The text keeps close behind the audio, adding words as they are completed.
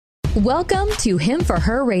Welcome to Him for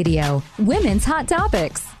Her Radio, Women's Hot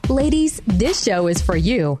Topics. Ladies, this show is for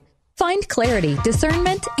you. Find clarity,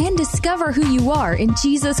 discernment, and discover who you are in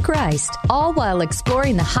Jesus Christ, all while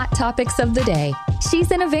exploring the hot topics of the day.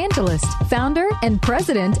 She's an evangelist, founder, and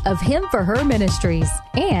president of Him for Her Ministries,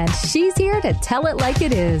 and she's here to tell it like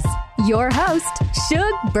it is. Your host,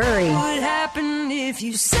 Shug Burry. What happened if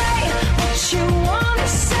you say what you want to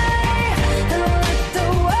say and let the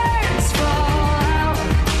words fall out?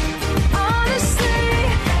 Honestly,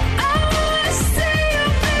 I want to see you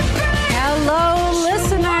be brave. Hello,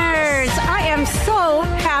 listeners. I am so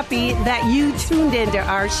happy that you tuned into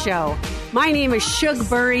our show. My name is Shug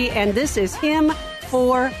Burry, and this is Him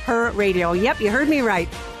for Her Radio. Yep, you heard me right.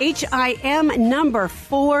 HIM number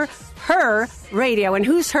 4 Her Radio. And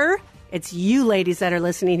who's her? It's you ladies that are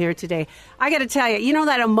listening here today. I got to tell you, you know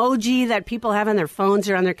that emoji that people have on their phones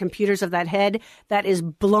or on their computers of that head that is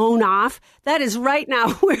blown off? That is right now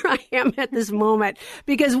where I am at this moment,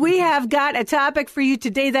 because we have got a topic for you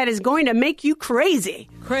today that is going to make you crazy.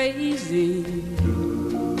 Crazy.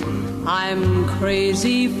 I'm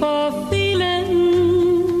crazy for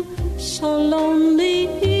feeling so lonely.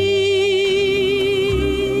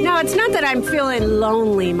 Now, it's not that I'm feeling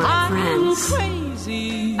lonely, my friends. Crazy.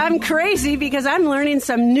 I'm crazy because I'm learning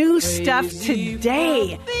some new stuff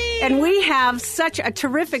today. And we have such a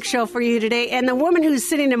terrific show for you today. And the woman who's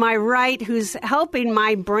sitting to my right, who's helping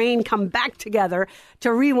my brain come back together to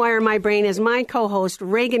rewire my brain, is my co-host,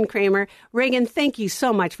 Reagan Kramer. Reagan, thank you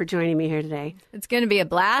so much for joining me here today. It's going to be a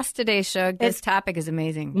blast today, Shug. This topic is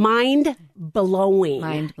amazing. Mind-blowing.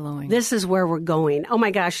 Mind-blowing. This is where we're going. Oh, my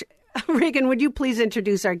gosh. Reagan, would you please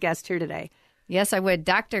introduce our guest here today? Yes, I would.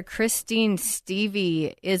 Dr. Christine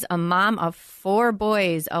Stevie is a mom of 4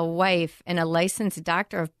 boys, a wife, and a licensed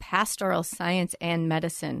doctor of pastoral science and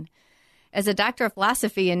medicine. As a doctor of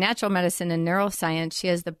philosophy in natural medicine and neuroscience, she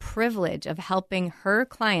has the privilege of helping her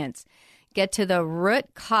clients get to the root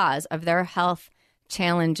cause of their health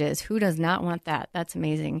challenges. Who does not want that? That's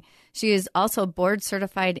amazing. She is also board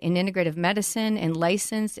certified in integrative medicine and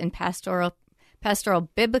licensed in pastoral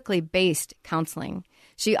biblically based counseling.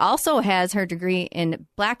 She also has her degree in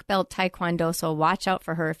black belt taekwondo, so watch out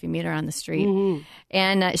for her if you meet her on the street. Mm-hmm.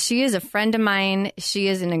 And she is a friend of mine. She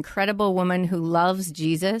is an incredible woman who loves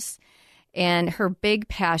Jesus. And her big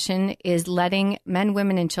passion is letting men,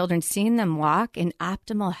 women, and children, seeing them walk in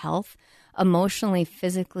optimal health, emotionally,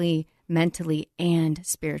 physically, mentally, and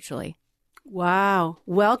spiritually. Wow.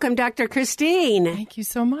 Welcome, Dr. Christine. Thank you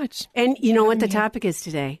so much. And you know what the topic is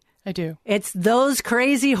today? I do. It's those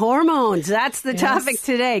crazy hormones. That's the topic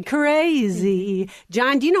today. Crazy.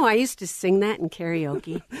 John, do you know I used to sing that in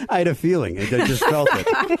karaoke? I had a feeling. I just felt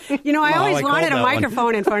it. You know, I always wanted a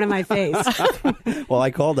microphone in front of my face. Well,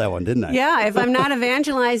 I called that one, didn't I? Yeah, if I'm not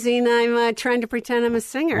evangelizing, I'm trying to pretend I'm a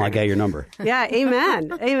singer. Well, I got your number. Yeah,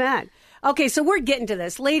 amen. Amen. Okay, so we're getting to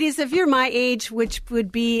this. Ladies, if you're my age, which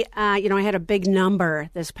would be, I had a big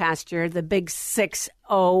number this past year, the big 6-0.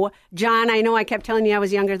 John, I know I kept telling you I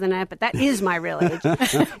was younger than that, but that is my real age.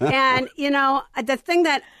 And, the thing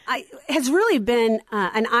that has really been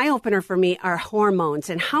an eye-opener for me are hormones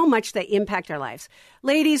and how much they impact our lives.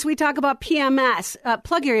 Ladies, we talk about PMS.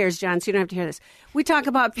 Plug your ears, John, so you don't have to hear this. We talk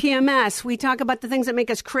about PMS. We talk about the things that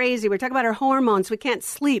make us crazy. We talk about our hormones. We can't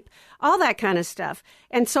sleep, all that kind of stuff.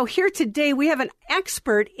 And so here today, we have an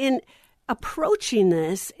expert in approaching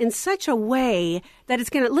this in such a way that it's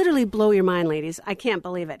going to literally blow your mind, ladies. I can't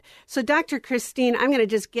believe it. So, Dr. Christine, I'm going to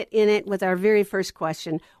just get in it with our very first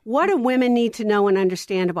question. What do women need to know and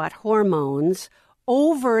understand about hormones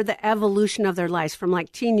over the evolution of their lives from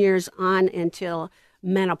like teen years on until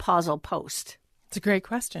menopausal post? It's a great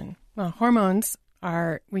question. Well, hormones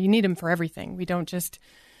we need them for everything. We don't just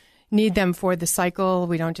need them for the cycle.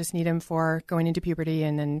 We don't just need them for going into puberty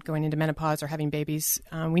and then going into menopause or having babies.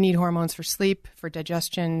 We need hormones for sleep, for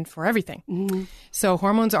digestion, for everything. Mm-hmm. So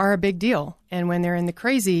hormones are a big deal. And when they're in the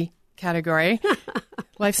crazy category,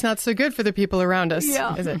 life's not so good for the people around us,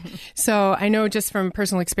 is it? So I know just from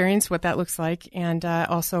personal experience what that looks like, and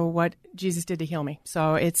also what Jesus did to heal me.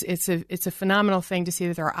 So it's a phenomenal thing to see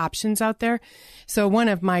that there are options out there. So one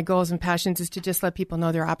of my goals and passions is to just let people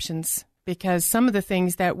know there are options, because some of the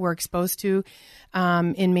things that we're exposed to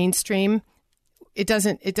in mainstream, it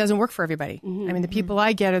doesn't work for everybody. Mm-hmm. I mean, the people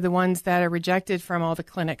I get are the ones that are rejected from all the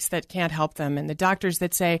clinics that can't help them, and the doctors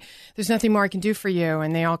that say, there's nothing more I can do for you,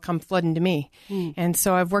 and they all come flooding to me. Mm. And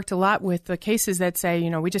so I've worked a lot with the cases that say,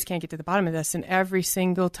 we just can't get to the bottom of this. And every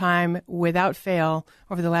single time, without fail,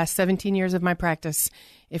 over the last 17 years of my practice,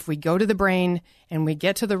 if we go to the brain and we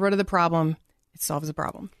get to the root of the problem, it solves the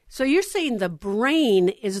problem. So you're saying the brain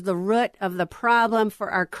is the root of the problem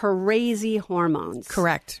for our crazy hormones.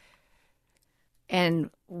 Correct. And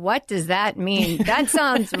what does that mean? That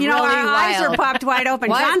sounds really our wild. eyes are popped wide open.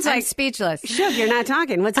 What? John's I'm like, speechless. Shug, you're not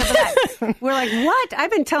talking. What's up with that? We're like, what?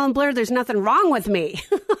 I've been telling Blair there's nothing wrong with me.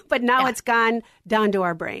 But now it's gone down to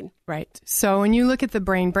our brain. Right. So when you look at the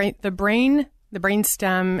brain, the brain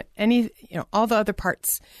stem, all the other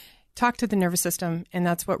parts talk to the nervous system, and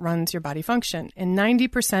that's what runs your body function. And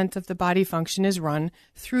 90% of the body function is run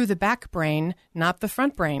through the back brain, not the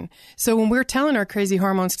front brain. So when we're telling our crazy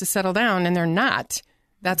hormones to settle down and they're not,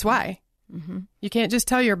 that's why. Mm-hmm. You can't just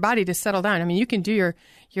tell your body to settle down. I mean, you can do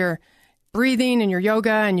your breathing and your yoga,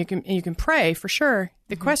 and you can pray for sure.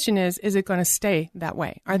 The question is it going to stay that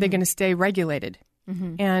way? Are they going to stay regulated?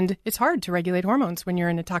 Mm-hmm. And it's hard to regulate hormones when you're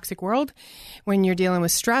in a toxic world, when you're dealing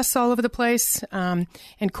with stress all over the place. And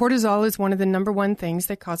cortisol is one of the number one things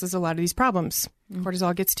that causes a lot of these problems. Mm-hmm.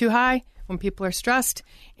 Cortisol gets too high when people are stressed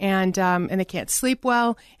and they can't sleep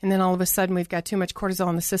well. And then all of a sudden we've got too much cortisol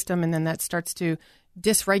in the system, and then that starts to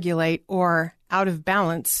dysregulate or out of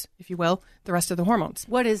balance, if you will, the rest of the hormones.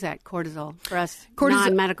 What is that, cortisol, for us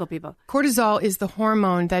non-medical people? Cortisol is the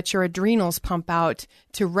hormone that your adrenals pump out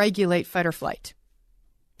to regulate fight or flight.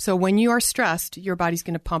 So when you are stressed, your body's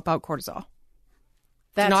going to pump out cortisol.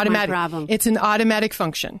 That's my problem. It's an automatic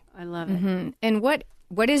function. I love it. Mm-hmm. And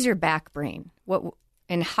what is your back brain?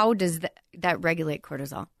 And how does that regulate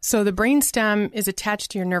cortisol? So the brain stem is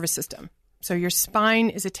attached to your nervous system. So your spine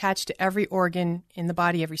is attached to every organ in the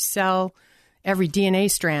body, every cell, every DNA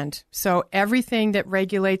strand. So everything that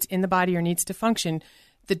regulates in the body or needs to function,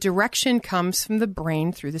 the direction comes from the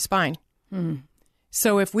brain through the spine. Mm.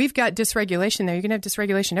 So if we've got dysregulation there, you're going to have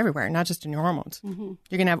dysregulation everywhere, not just in your hormones. Mm-hmm.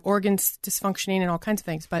 You're going to have organs dysfunctioning and all kinds of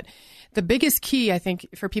things. But the biggest key, I think,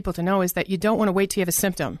 for people to know is that you don't want to wait till you have a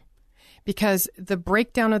symptom, because the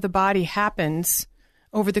breakdown of the body happens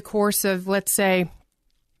over the course of, let's say,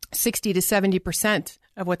 60 to 70%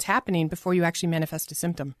 of what's happening before you actually manifest a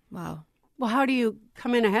symptom. Wow. Well, how do you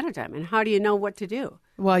come in ahead of time, and how do you know what to do?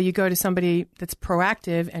 Well, you go to somebody that's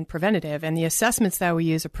proactive and preventative, and the assessments that we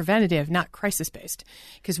use are preventative, not crisis-based,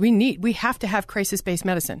 because we have to have crisis-based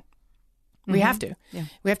medicine. We have to. Yeah.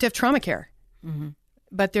 We have to have trauma care. Mm-hmm.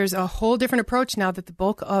 But there's a whole different approach now that the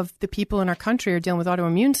bulk of the people in our country are dealing with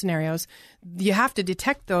autoimmune scenarios. You have to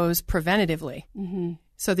detect those preventatively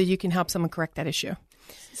so that you can help someone correct that issue.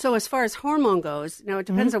 So as far as hormone goes, now it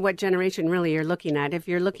depends on what generation really you're looking at. If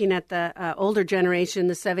you're looking at the older generation,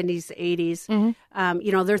 the 70s,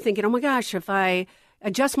 80s, they're thinking, oh my gosh, if I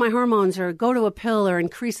adjust my hormones or go to a pill or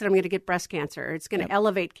increase it, I'm going to get breast cancer. It's going to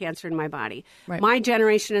elevate cancer in my body. Right. My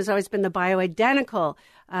generation has always been the bioidentical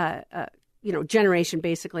generation,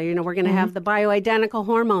 basically. We're going to have the bioidentical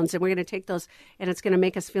hormones, and we're going to take those, and it's going to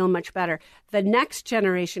make us feel much better. The next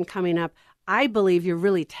generation coming up, I believe you're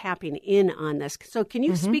really tapping in on this. So can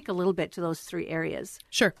you speak a little bit to those three areas?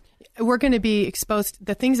 Sure. We're going to be exposed,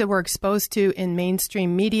 the things that we're exposed to in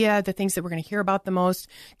mainstream media, the things that we're going to hear about the most,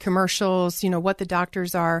 commercials, what the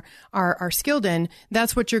doctors are skilled in,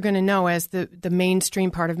 that's what you're going to know as the mainstream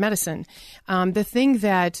part of medicine. The thing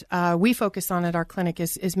that we focus on at our clinic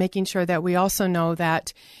is making sure that we also know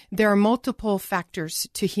that there are multiple factors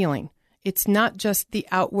to healing. It's not just the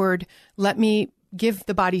outward, let me give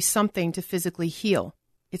the body something to physically heal.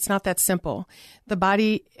 It's not that simple. The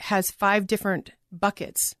body has 5 different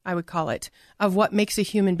buckets, I would call it, of what makes a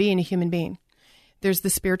human being a human being. There's the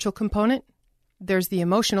spiritual component, there's the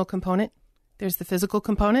emotional component, there's the physical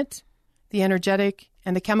component, the energetic,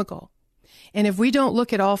 and the chemical. And if we don't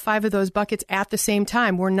look at all 5 of those buckets at the same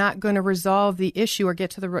time, we're not going to resolve the issue or get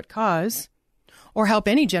to the root cause, or help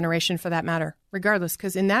any generation for that matter, regardless,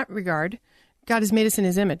 because in that regard, God has made us in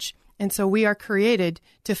his image. And so we are created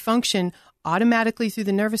to function automatically through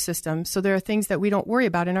the nervous system. So there are things that we don't worry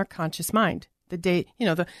about in our conscious mind. The day,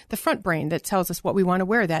 the front brain that tells us what we want to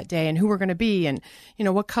wear that day and who we're going to be and,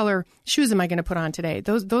 what color shoes am I going to put on today?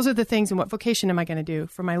 Those are the things, and what vocation am I going to do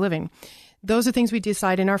for my living? Those are things we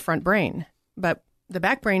decide in our front brain. But the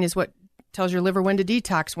back brain is what tells your liver when to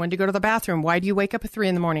detox, when to go to the bathroom. Why do you wake up at 3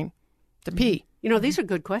 a.m? To pee. These are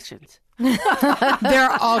good questions.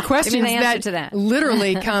 They're all questions that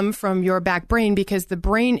literally come from your back brain, because the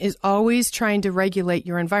brain is always trying to regulate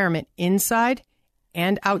your environment inside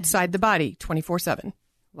and outside the body 24/7.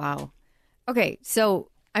 Wow. Okay, so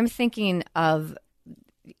I'm thinking of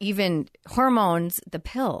even hormones, the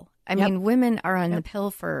pill. I mean, women are on the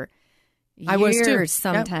pill for years I was too.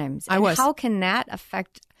 Sometimes. I was. How can that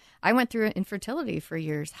affect... I went through infertility for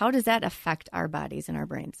years. How does that affect our bodies and our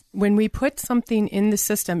brains? When we put something in the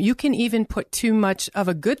system, you can even put too much of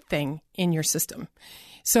a good thing in your system.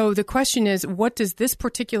 So the question is, what does this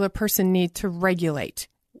particular person need to regulate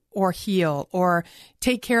or heal or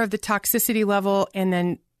take care of the toxicity level and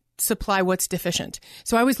then supply what's deficient.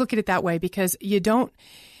 So I always look at it that way, because you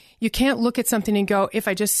can't look at something and go, if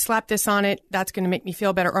I just slap this on it, that's going to make me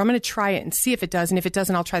feel better. Or I'm going to try it and see if it does. And if it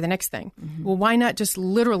doesn't, I'll try the next thing. Well, why not just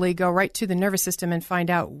literally go right to the nervous system and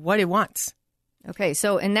find out what it wants? Okay,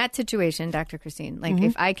 so in that situation, Dr. Christine, like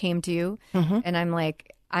if I came to you and I'm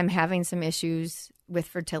like, I'm having some issues with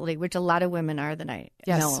fertility, which a lot of women are that I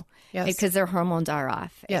know, because their hormones are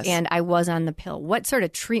off, and I was on the pill, what sort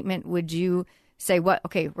of treatment would you say,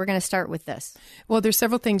 okay, we're going to start with this? Well, there's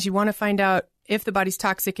several things. You want to find out if the body's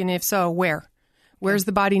toxic, and if so, where. Where's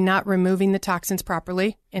the body not removing the toxins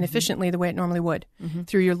properly and efficiently the way it normally would?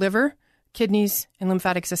 Through your liver, kidneys, and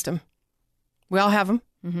lymphatic system. We all have them,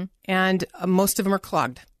 and most of them are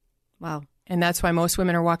clogged. Wow. And that's why most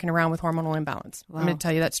women are walking around with hormonal imbalance. Wow. I'm going to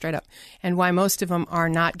tell you that straight up. And why most of them are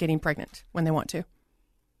not getting pregnant when they want to.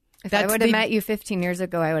 If I would have met you 15 years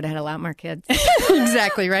ago, I would have had a lot more kids.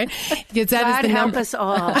 Exactly, right? Because that God is the help us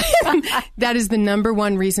all. That is the number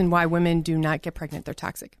one reason why women do not get pregnant. They're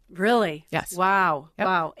toxic. Really? Yes. Wow. Yep.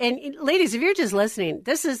 Wow. And ladies, if you're just listening,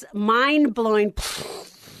 this is mind-blowing.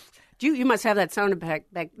 You must have that sound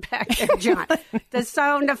effect back there, John. The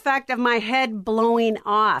sound effect of my head blowing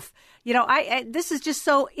off. You know, this is just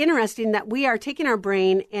so interesting that we are taking our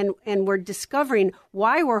brain and we're discovering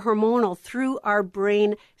why we're hormonal through our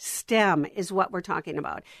brain stem is what we're talking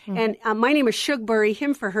about. And my name is Shug Burry,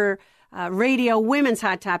 him for her radio, Women's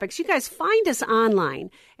Hot Topics. You guys find us online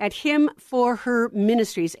at Him for Her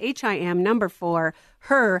Ministries, HIM4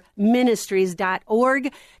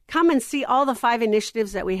 herministries.org. Come and see all the 5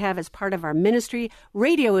 initiatives that we have as part of our ministry.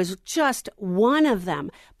 Radio is just one of them,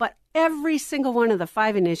 but every single one of the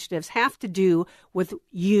 5 initiatives have to do with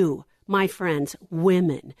you, my friends,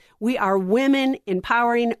 women. We are women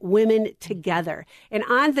empowering women together. And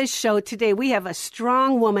on this show today, we have a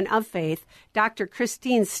strong woman of faith, Dr.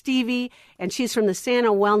 Christine Stevie, and she's from the Santa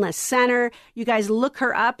Wellness Center. You guys look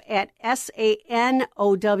her up at SANOWC.com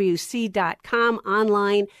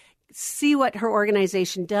online. See what her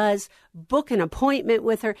organization does, book an appointment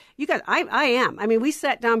with her. You guys, I am. I mean, we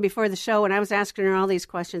sat down before the show and I was asking her all these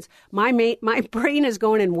questions. My brain is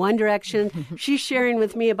going in one direction. She's sharing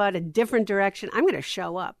with me about a different direction. I'm going to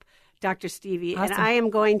show up, Dr. Stevie, awesome. and I am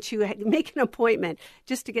going to make an appointment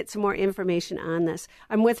just to get some more information on this.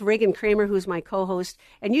 I'm with Reagan Kramer, who's my co-host,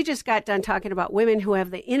 and you just got done talking about women who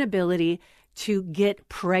have the inability to get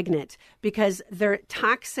pregnant because their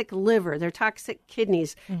toxic liver, their toxic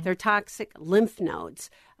kidneys, their toxic lymph nodes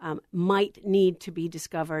might need to be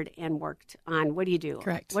discovered and worked on. What do you do?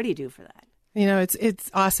 Correct. What do you do for that? You know,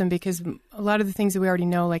 it's awesome because a lot of the things that we already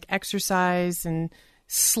know, like exercise and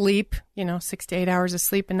sleep, 6 to 8 hours of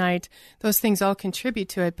sleep a night, those things all contribute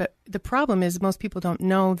to it. But the problem is most people don't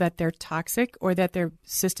know that they're toxic or that their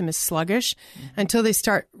system is sluggish until they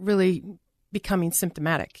start really becoming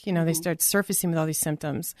symptomatic. They start surfacing with all these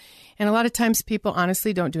symptoms. And a lot of times people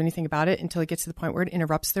honestly don't do anything about it until it gets to the point where it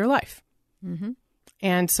interrupts their life.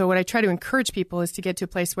 And so what I try to encourage people is to get to a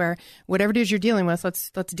place where whatever it is you're dealing with,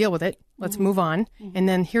 let's deal with it. Let's move on. And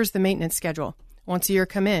then here's the maintenance schedule. Once a year,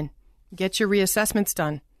 come in, get your reassessments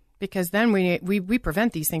done. Because then we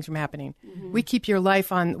prevent these things from happening. We keep your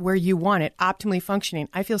life on where you want it, optimally functioning.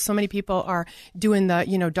 I feel so many people are doing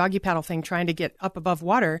the, doggy paddle thing, trying to get up above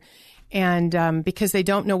water. And because they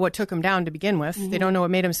don't know what took them down to begin with. They don't know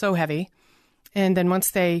what made them so heavy. And then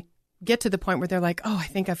once they get to the point where they're like, oh, I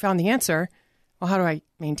think I found the answer. Well, how do I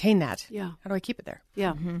maintain that? Yeah. How do I keep it there?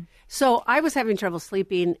 Yeah. So I was having trouble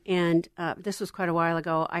sleeping, and this was quite a while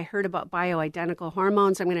ago. I heard about bioidentical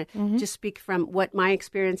hormones. I'm going to just speak from what my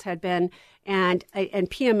experience had been, and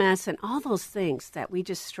PMS and all those things that we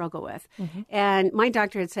just struggle with. And my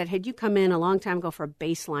doctor had said, had you come in a long time ago for a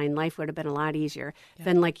baseline, life would have been a lot easier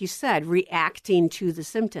than, like you said, reacting to the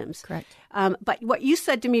symptoms. Correct. But what you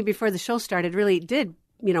said to me before the show started really did,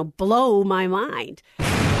 blow my mind.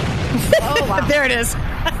 Oh, wow. There it is.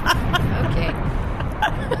 Okay.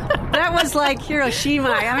 That was like Hiroshima.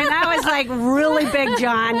 I mean, that was like really big,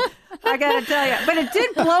 John. I got to tell you. But it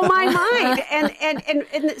did blow my mind.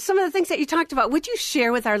 And some of the things that you talked about, would you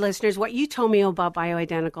share with our listeners what you told me about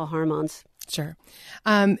bioidentical hormones? Sure.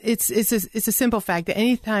 It's a simple fact that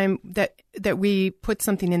anytime that we put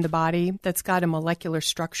something in the body that's got a molecular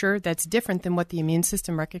structure that's different than what the immune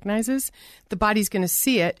system recognizes, the body's going to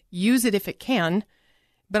see it, use it if it can,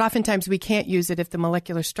 but oftentimes we can't use it if the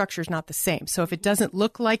molecular structure is not the same. So if it doesn't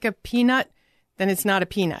look like a peanut, then it's not a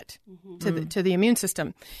peanut to the immune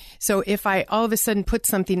system. So if I all of a sudden put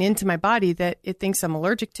something into my body that it thinks I'm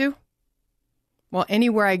allergic to, well,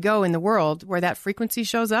 anywhere I go in the world where that frequency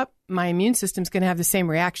shows up, my immune system's going to have the same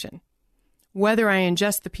reaction, whether I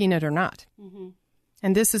ingest the peanut or not.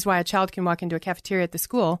 And this is why a child can walk into a cafeteria at the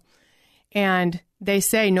school and they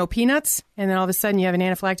say no peanuts, and then all of a sudden you have an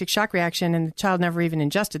anaphylactic shock reaction and the child never even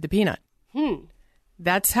ingested the peanut.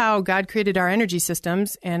 That's how God created our energy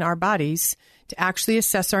systems and our bodies, to actually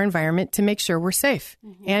assess our environment to make sure we're safe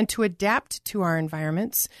and to adapt to our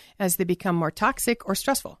environments as they become more toxic or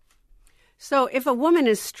stressful. So if a woman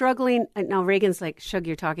is struggling, now Reagan's like, Shug,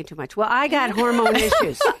 you're talking too much. Well, I got hormone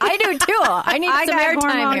issues. I do too. I need some got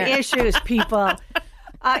airtime hormone here. issues, people.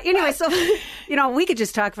 Anyway, so, we could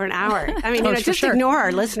just talk for an hour. I mean, just sure. ignore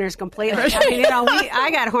our listeners completely. I mean,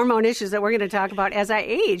 I got hormone issues that we're going to talk about as I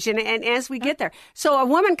age and as we get there. So a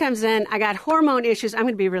woman comes in, I got hormone issues. I'm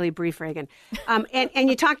going to be really brief, Reagan. And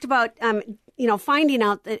you talked about, finding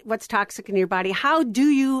out what's toxic in your body. How do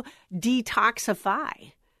you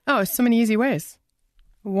detoxify? Oh, so many easy ways.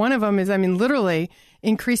 One of them is, literally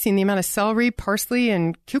increasing the amount of celery, parsley,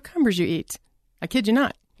 and cucumbers you eat. I kid you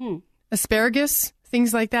not. Asparagus,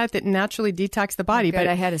 things like that naturally detox the body. Good,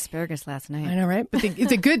 I had asparagus last night. I know, right? But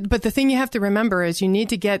the thing you have to remember is you need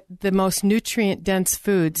to get the most nutrient-dense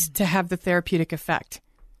foods to have the therapeutic effect.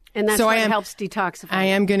 And that's what helps detoxify. I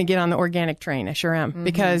am going to get on the organic train. I sure am,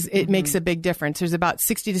 because it makes a big difference. There's about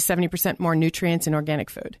 60 to 70% more nutrients in organic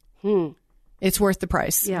food. It's worth the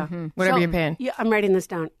price. Yeah. Whatever you're paying. Yeah, I'm writing this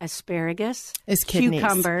down. Asparagus, Is kidneys.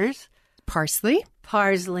 cucumbers, Parsley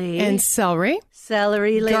parsley, and celery,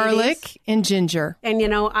 celery, ladies. garlic, and ginger. And,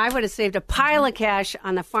 I would have saved a pile of cash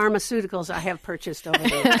on the pharmaceuticals I have purchased over the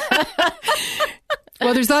years.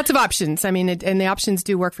 Well, there's lots of options. And the options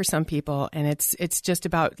do work for some people. And it's just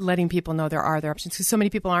about letting people know there are other options. Because so many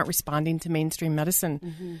people aren't responding to mainstream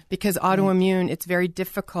medicine. Because autoimmune, it's very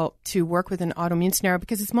difficult to work with an autoimmune scenario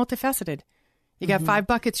because it's multifaceted. You got 5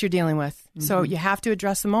 buckets you're dealing with. So you have to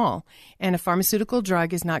address them all. And a pharmaceutical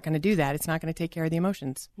drug is not going to do that. It's not going to take care of the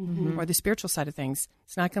emotions or the spiritual side of things.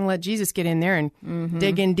 It's not going to let Jesus get in there and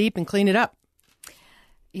dig in deep and clean it up.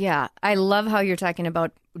 Yeah, I love how you're talking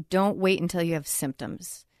about don't wait until you have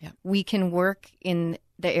symptoms. Yep. We can work in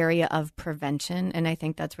the area of prevention, and I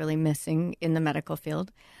think that's really missing in the medical field.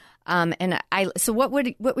 So what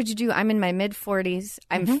would you do? I'm in my mid 40s.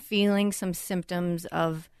 I'm feeling some symptoms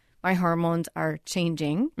of my hormones are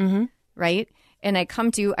changing, right? And I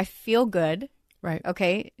come to you, I feel good. Right.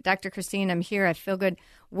 Okay, Dr. Christine, I'm here. I feel good.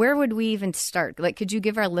 Where would we even start? Like, could you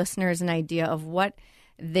give our listeners an idea of what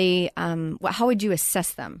they, how would you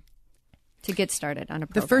assess them to get started on a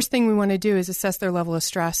program? The first thing we want to do is assess their level of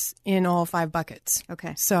stress in all 5 buckets.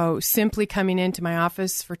 Okay. So simply coming into my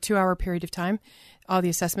office for a 2-hour period of time, all the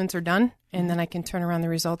assessments are done, and then I can turn around the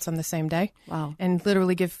results on the same day. Wow. And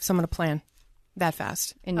literally give someone a plan that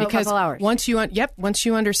fast. In a couple hours. Once you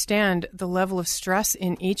understand the level of stress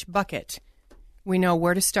in each bucket, we know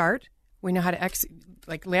where to start. We know how to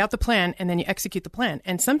lay out the plan, and then you execute the plan.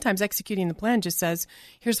 And sometimes executing the plan just says,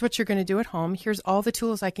 here's what you're going to do at home. Here's all the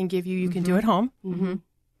tools I can give you can do at home.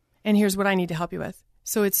 And here's what I need to help you with.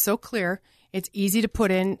 So it's so clear. It's easy to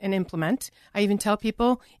put in and implement. I even tell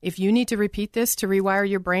people, if you need to repeat this to rewire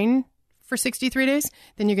your brain for 63 days,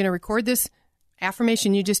 then you're going to record this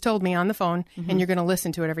affirmation you just told me on the phone, and you're going to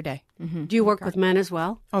listen to it every day. Do you work with men as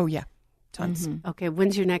well? Oh, yeah. Tons. Okay,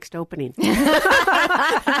 when's your next opening?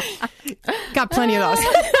 Got plenty of those.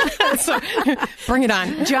 So, bring it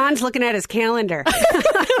on. John's looking at his calendar.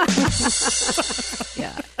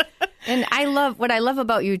 Yeah. And what I love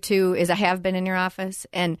about you too is I have been in your office,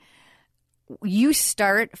 and you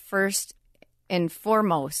start first and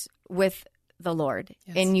foremost with the Lord,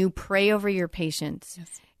 and you pray over your patients.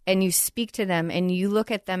 And you speak to them, and you look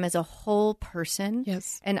at them as a whole person.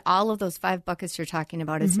 Yes. And all of those 5 buckets you're talking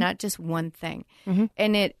about, it's not just one thing.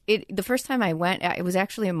 And the first time I went, it was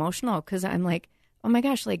actually emotional because I'm like, oh my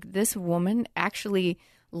gosh, like this woman actually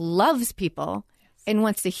loves people and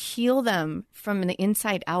wants to heal them from the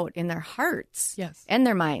inside out in their hearts and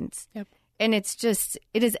their minds. Yep. And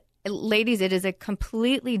ladies, it is a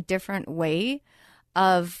completely different way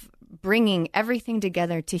of bringing everything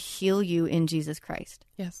together to heal you in Jesus Christ.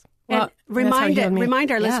 Yes. Well, remind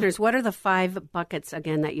our Yeah. listeners, what are the 5 buckets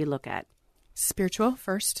again that you look at? Spiritual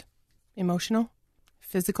first, emotional,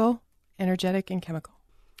 physical, energetic, and chemical.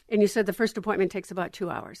 And you said the first appointment takes about 2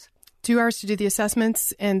 hours. 2 hours to do the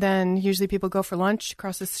assessments, and then usually people go for lunch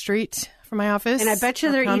across the street from my office. And I bet you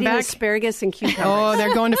or they're come eating back. asparagus and cucumbers. Oh,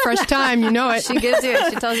 they're going to Fresh Time. You know it. She gives you,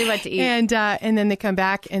 she tells you what to eat. And then they come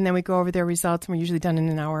back, and then we go over their results, and we're usually done in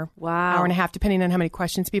an hour. Wow. Hour and a half, depending on how many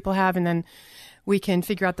questions people have. And then we can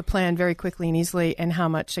figure out the plan very quickly and easily, and how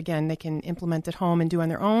much, again, they can implement at home and do on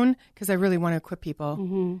their own, because I really want to equip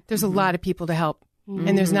people. There's a lot of people to help,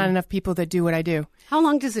 and there's not enough people that do what I do. How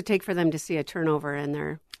long does it take for them to see a turnover in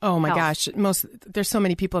their Oh, my health? gosh. There's so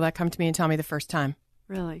many people that come to me and tell me the first time.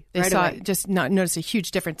 Really? They Right saw away. just not notice a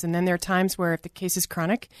huge difference. And then there are times where if the case is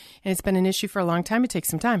chronic and it's been an issue for a long time, it takes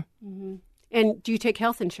some time. And do you take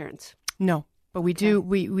health insurance? No, but we do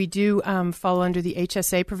we do fall under the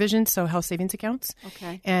HSA provision, so health savings accounts.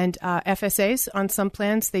 Okay. And FSAs on some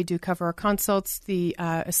plans, they do cover our consults, the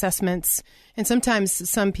assessments, and sometimes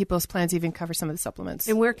some people's plans even cover some of the supplements.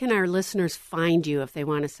 And where can our listeners find you if they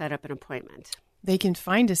want to set up an appointment? They can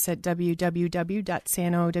find us at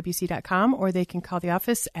www.sanowc.com, or they can call the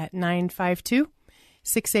office at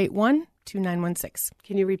 952-681-2916.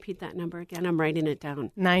 Can you repeat that number again? I'm writing it down.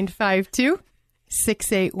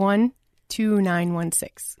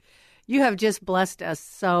 952-681-2916. You have just blessed us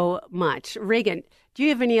so much. Reagan, do you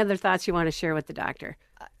have any other thoughts you want to share with the doctor?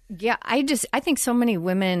 Yeah, I think so many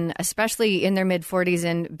women, especially in their mid-40s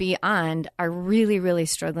and beyond, are really, really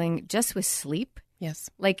struggling just with sleep. Yes.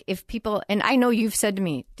 Like if people, and I know you've said to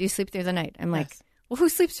me, do you sleep through the night? I'm like, well, who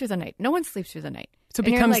sleeps through the night? No one sleeps through the night. So it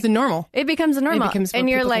And you're becomes like- the normal. It becomes the normal. becomes what and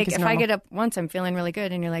you're people like, think if is I normal. get up once, I'm feeling really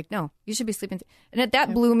good. And you're like, no, you should be sleeping. And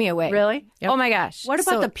that blew me away. Really? Yep. Oh my gosh. What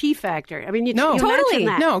about So- the P factor? I mean, you No. you Totally. mentioned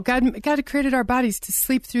that. No, God created our bodies to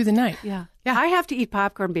sleep through the night. Yeah. Yeah. I have to eat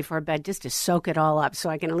popcorn before bed just to soak it all up so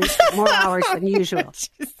I can at least get more hours than usual.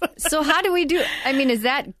 So how do we do? I mean, does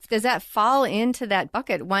that fall into that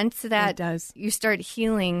bucket once that It does. you start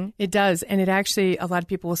healing? It does. And it actually, a lot of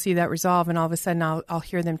people will see that resolve, and all of a sudden I'll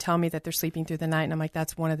hear them tell me that they're sleeping through the night. And I'm like,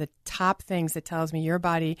 that's one of the top things that tells me your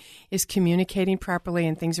body is communicating properly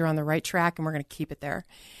and things are on the right track, and we're going to keep it there.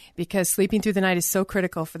 Because sleeping through the night is so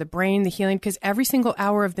critical for the brain, the healing, because every single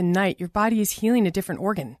hour of the night, your body is healing a different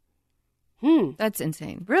organ. That's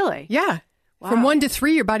insane. Really? Yeah. From 1 to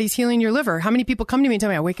 3, your body's healing your liver. How many people come to me and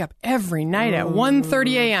tell me I wake up every night at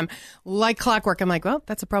 1:30 a.m. like clockwork? I'm like, well,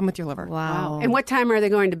 that's a problem with your liver. Wow. And what time are they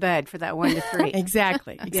going to bed for that 1 to 3?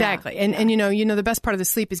 Exactly. And you know the best part of the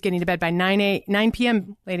sleep is getting to bed by 9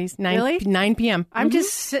 p.m. ladies. 9 Really? 9 p.m. I'm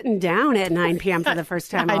just sitting down at 9 p.m. for the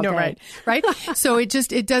first time all I know, day. right? So it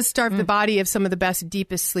does starve the body of some of the best,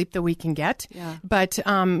 deepest sleep that we can get. Yeah. But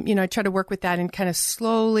I try to work with that and kind of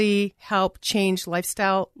slowly help change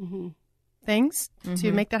lifestyle things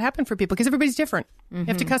to make that happen for people, because everybody's different. You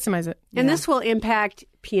have to customize it. And this will impact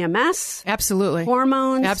PMS, Absolutely.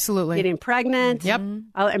 hormones, Absolutely. getting pregnant. Yep.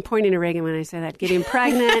 I'm pointing to Reagan when I say that. Getting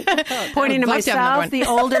pregnant, pointing to I'd love to have myself, another one. the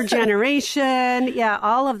older generation. Yeah,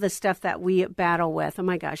 all of the stuff that we battle with. Oh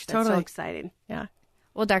my gosh, that's so Totally. exciting. Yeah.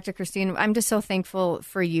 Well, Dr. Christine, I'm just so thankful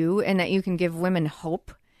for you and that you can give women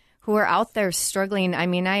hope who are out there struggling. I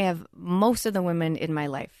mean, I have most of the women in my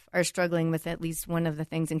life are struggling with at least one of the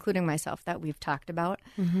things, including myself, that we've talked about.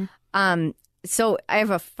 So I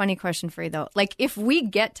have a funny question for you, though. Like, if we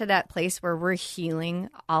get to that place where we're healing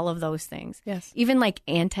all of those things, Yes. even like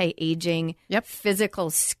anti-aging, Yep.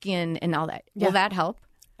 physical skin and all that, Yeah. will that help?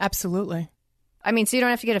 Absolutely. I mean, so you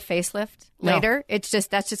don't have to get a facelift No. later. It's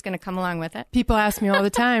just, that's just going to come along with it. People ask me all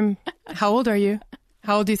the time, how old are you?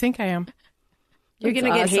 How old do you think I am? You're going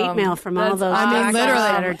to get hate awesome. mail from all those I mean, doctors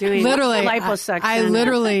that are doing literally,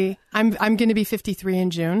 liposuction. I'm going to be 53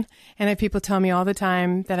 in June, and I have people tell me all the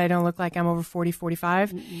time that I don't look like I'm over 40,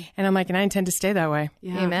 45, and I'm like, and I intend to stay that way.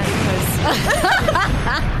 Yeah. Amen.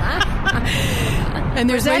 And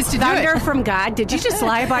there's ways to do Thunder it. from God. Did you just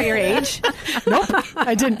lie about your age? Nope,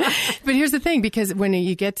 I didn't. But here's the thing, because when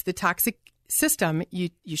you get to the toxic system, you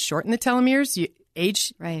shorten the telomeres, you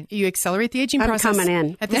age, Right. you accelerate the aging I'm process coming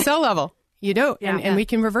in. at the cell level. You do, Yeah. and we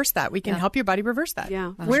can reverse that. We can help your body reverse that.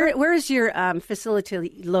 Yeah. Where is your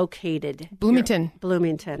facility located? Bloomington,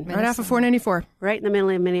 Bloomington. right off of 494. Right in the middle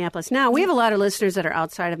of Minneapolis. Now, we have a lot of listeners that are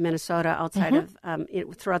outside of Minnesota, outside of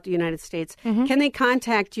throughout the United States. Can they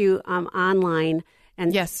contact you online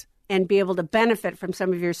and Yes. and be able to benefit from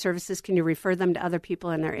some of your services? Can you refer them to other people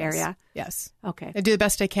in their area? Yes. Okay. I do the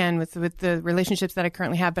best I can with the relationships that I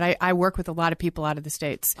currently have, but I work with a lot of people out of the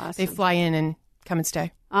States. They fly in and come and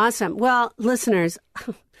stay. Awesome. Well, listeners,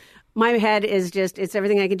 my head is just, it's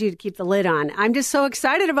everything I can do to keep the lid on. I'm just so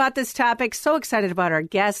excited about this topic, so excited about our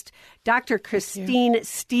guest, Dr. Christine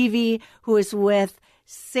Stevie, who is with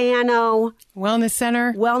Sano Wellness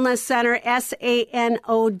Center. Wellness Center,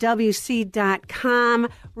 SANOWC.com.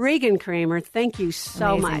 Reagan Kramer, thank you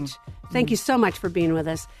so Amazing. much. Thank you so much for being with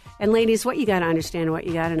us. And ladies, what you got to understand, what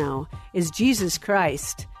you got to know is Jesus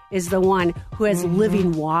Christ is the one who has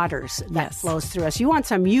living waters that flows through us. You want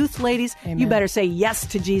some youth, ladies? You better say yes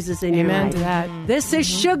to Jesus in your Amen life. to that. This is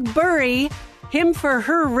Shug Burry, him for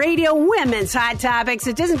her radio women's hot topics.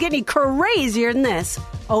 It doesn't get any crazier than this.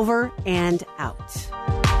 Over and out.